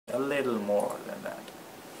a little more than that.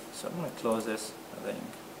 So I'm going to close this. I think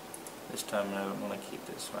this terminal, I'm going to keep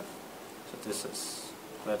this one. So this is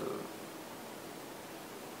little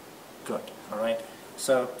good. Alright,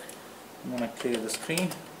 so I'm going to clear the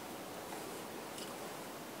screen.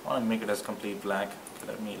 I want to make it as complete black.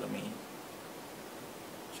 Okay, let me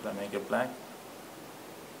should I make it black?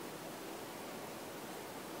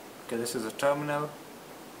 Okay, this is a terminal,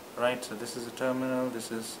 right? So this is a terminal. This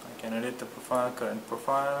is, I can edit the profile, current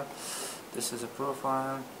profile. This is a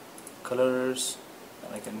profile, colors,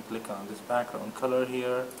 and I can click on this background color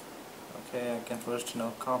here. Okay, I can first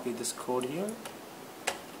copy this code here,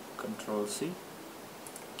 Control C,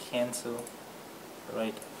 cancel,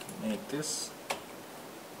 right? Make this.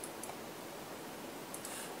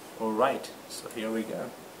 Alright, so here we go.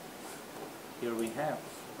 Here we have,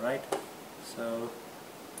 right? So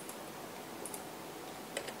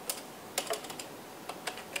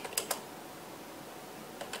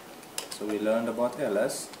we learned about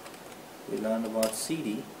ls, we learned about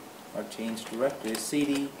cd or change directory,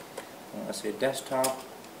 cd, say desktop,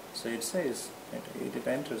 so it says it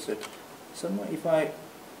enters it. So now if I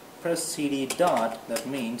press cd dot, that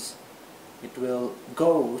means it will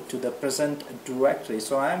go to the present directory.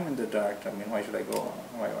 So I'm in the directory. I mean, why should I go?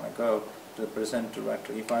 Why want to go to the present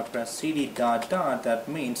directory? If I press cd dot dot, that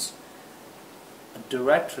means a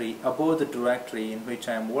directory above the directory in which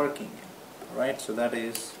I'm working. Right? So that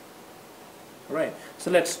is right. So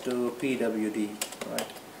let's do pwd. Right.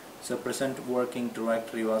 So present working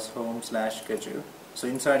directory was home/Gaju. So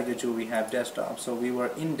inside Gaju we have desktop. So we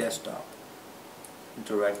were in desktop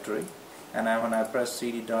directory. And when I press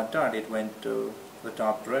cd dot dot, it went to the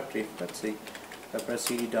top directory. Let's see, if I press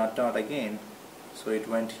cd dot dot again, so it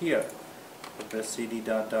went here. If I press cd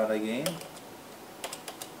dot dot again,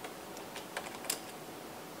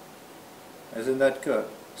 isn't that good?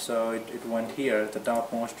 So it went here, the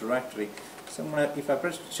topmost directory. So if I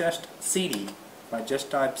press just cd, if I just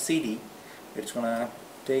type cd, it's gonna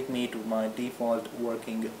take me to my default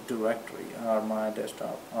working directory, or my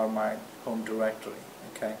desktop, or my home directory.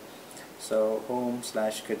 Okay. So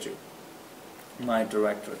home/Gaju, my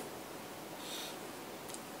directory.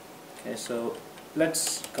 Okay, so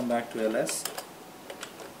let's come back to ls.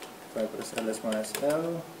 If I press ls minus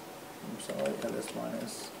l, I'm sorry, ls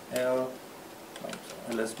minus l,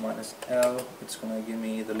 ls minus l, it's going to give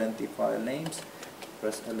me the lengthy file names.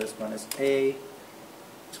 Press ls minus a,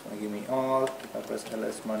 it's going to give me all. If I press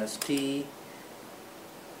ls minus t,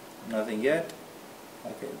 nothing yet.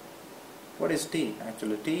 Okay. What is T?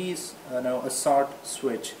 Actually, T is a sort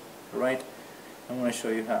switch, right? I'm going to show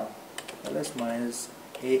you how. ls minus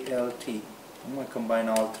alt. I'm going to combine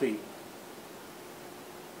all three.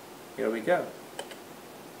 Here we go.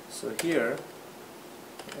 So here,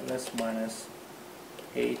 ls minus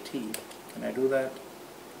at. Can I do that?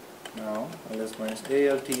 No. ls minus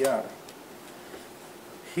altr.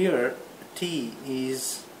 Here, T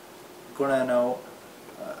is gonna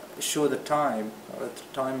show the time, or the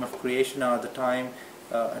time of creation, or the time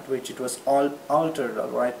at which it was all altered,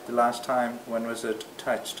 right? The last time, when was it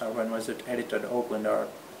touched, or when was it edited, opened, or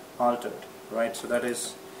altered, right? So that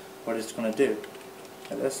is what it's going to do.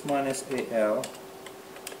 ls minus al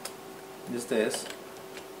is this,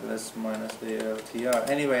 ls minus altr.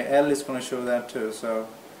 Anyway, L is going to show that too, so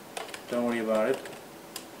don't worry about it.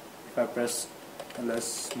 If I press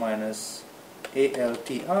ls minus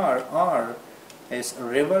altr, R is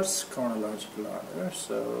reverse chronological order.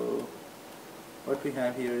 So what we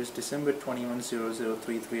have here is December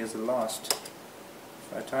 210033 as the last.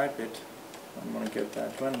 If I type it, I'm going to get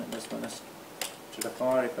that one. This one is to the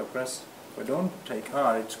R. If I don't take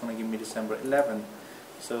R, it's going to give me December 11.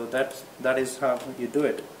 So that is how you do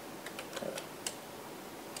it.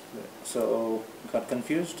 So got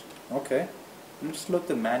confused? Okay. Let's look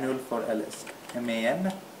the manual for ls.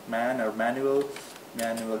 man or manual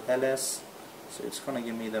ls. So it's going to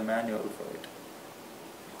give me the manual for it.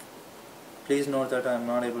 Please note that I'm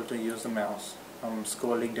not able to use the mouse. I'm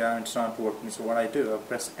scrolling down, it's not working. So what I do, I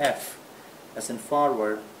press F as in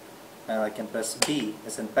forward, and I can press B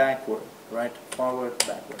as in backward, right? Forward,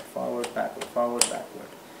 backward, forward, backward, forward, backward.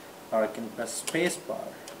 Or I can press space bar.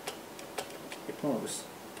 It moves.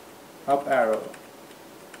 Up arrow,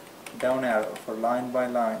 down arrow for line by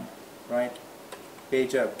line, right?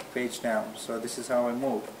 Page up, page down. So this is how I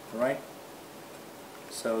move, right?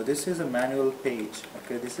 So this is a manual page.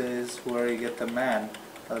 Okay, this is where you get the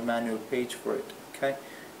manual page for it. Okay,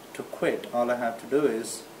 to quit, all I have to do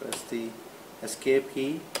is press the escape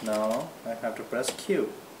key. No, I have to press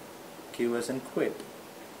Q. Q as in quit.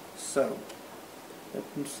 So let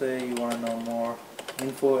me say you want to know more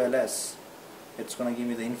info ls. it's going to give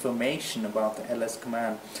me the information about the ls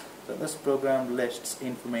command. So this program lists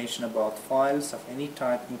information about files of any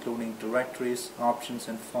type, including directories, options,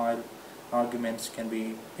 and file arguments can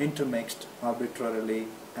be intermixed arbitrarily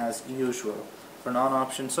as usual. For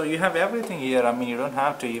non-option, so you have everything here. I mean, you don't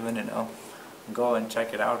have to even, you know, go and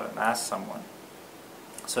check it out and ask someone.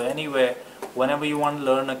 So anyway, whenever you want to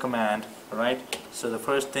learn a command, right, so the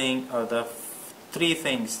first thing, or the three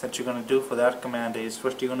things that you're going to do for that command is,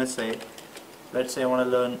 first you're going to say, let's say I want to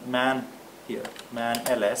learn man here, man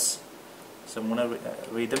ls. So I'm going to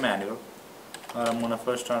read the manual, or I'm going to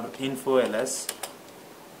first start with info ls,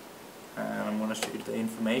 and I'm going to read the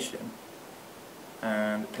information,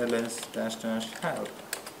 and ls dash dash help.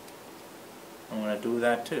 I'm going to do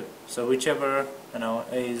that too. So whichever, you know,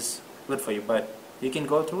 is good for you, but you can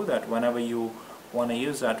go through that whenever you want to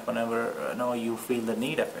use that, whenever you know you feel the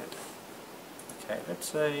need of it. Okay, let's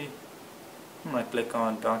say I'm going to click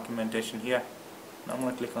on documentation here, and I'm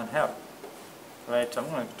going to click on help. Right, so I'm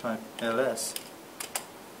going to type ls.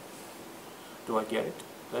 Do I get it?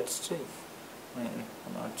 Let's see. I mean,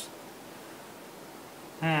 I'm not.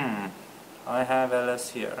 I have ls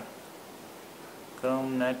here.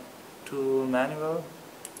 Chrome net tool manual.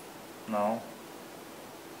 No.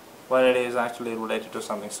 Well, it is actually related to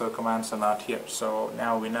something, so commands are not here. So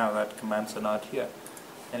now we know that commands are not here.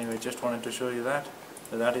 Anyway, just wanted to show you that.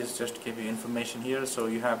 So that is just to give you information here. So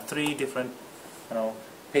you have three different, you know,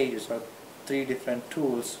 pages or three different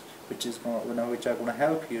tools which is going, you know, which are going to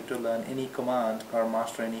help you to learn any command or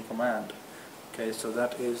master any command. Okay, so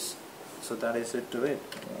that is it to it.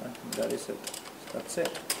 That is it. That's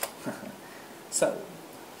it. So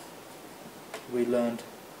we learned,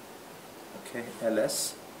 okay,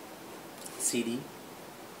 ls, cd,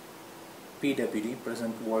 pwd,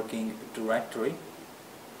 present working directory.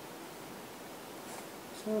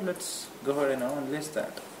 So let's go ahead and list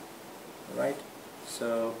that. Right.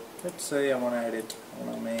 So let's say I want to edit, I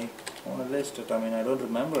want to list it. I mean, I don't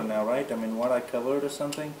remember now, right? I mean, what I covered or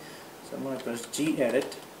something. So I'm going to press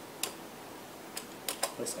gedit,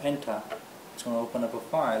 press enter. It's going to open up a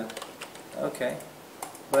file. Okay,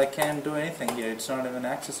 but I can't do anything here. It's not even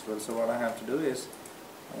accessible. So what I have to do is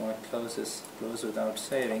I want to close this, close without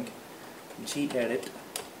saving. Gedit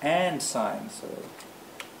and sign. So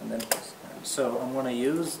and then so I'm going to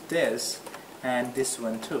use this and this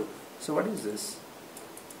one too. So what is this?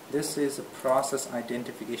 This is a process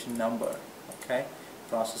identification number. Okay,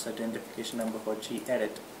 process identification number for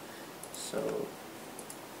gedit. So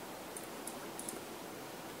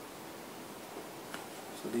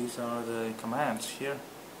these are the commands here,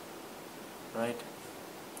 right?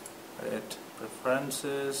 Edit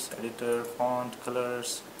preferences, editor, font,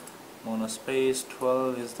 colors, monospace,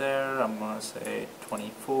 12 is there. I'm going to say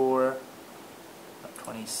 24,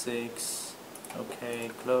 26, okay,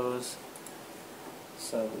 close.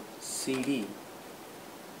 So CD,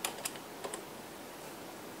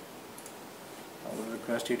 I would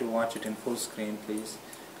request you to watch it in full screen, please,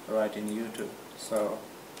 right in YouTube. So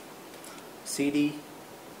CD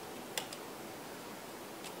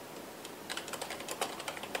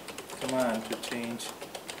command to change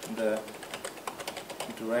the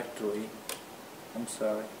directory,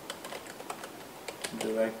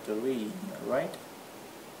 directory, right?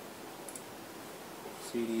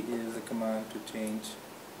 CD is the command to change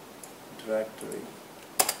directory.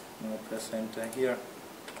 I'm going to press enter here.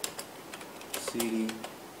 CD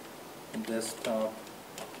desktop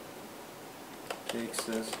takes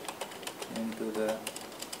us into the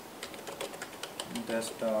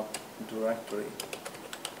desktop directory.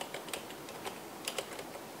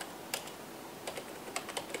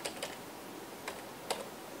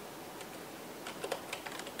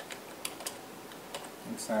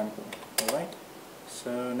 Example. Alright,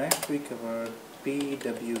 so next we cover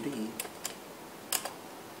pwd.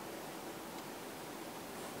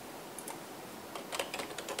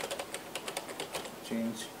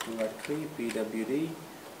 Change directory, pwd,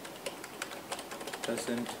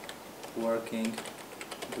 present working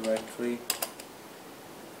directory.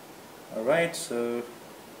 Alright, so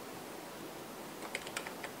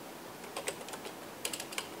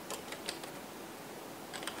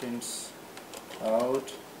prints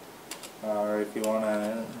out, or if you want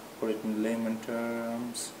to put it in layman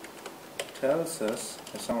terms, tells us,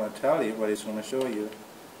 it's not going to tell you, but it's going to show you,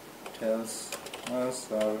 tells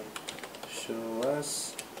us or show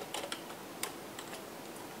us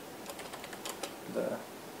the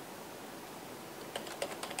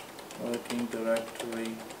working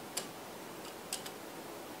directory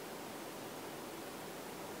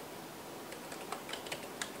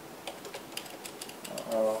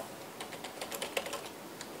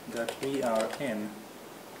that we are in.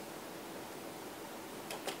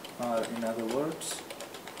 or in other words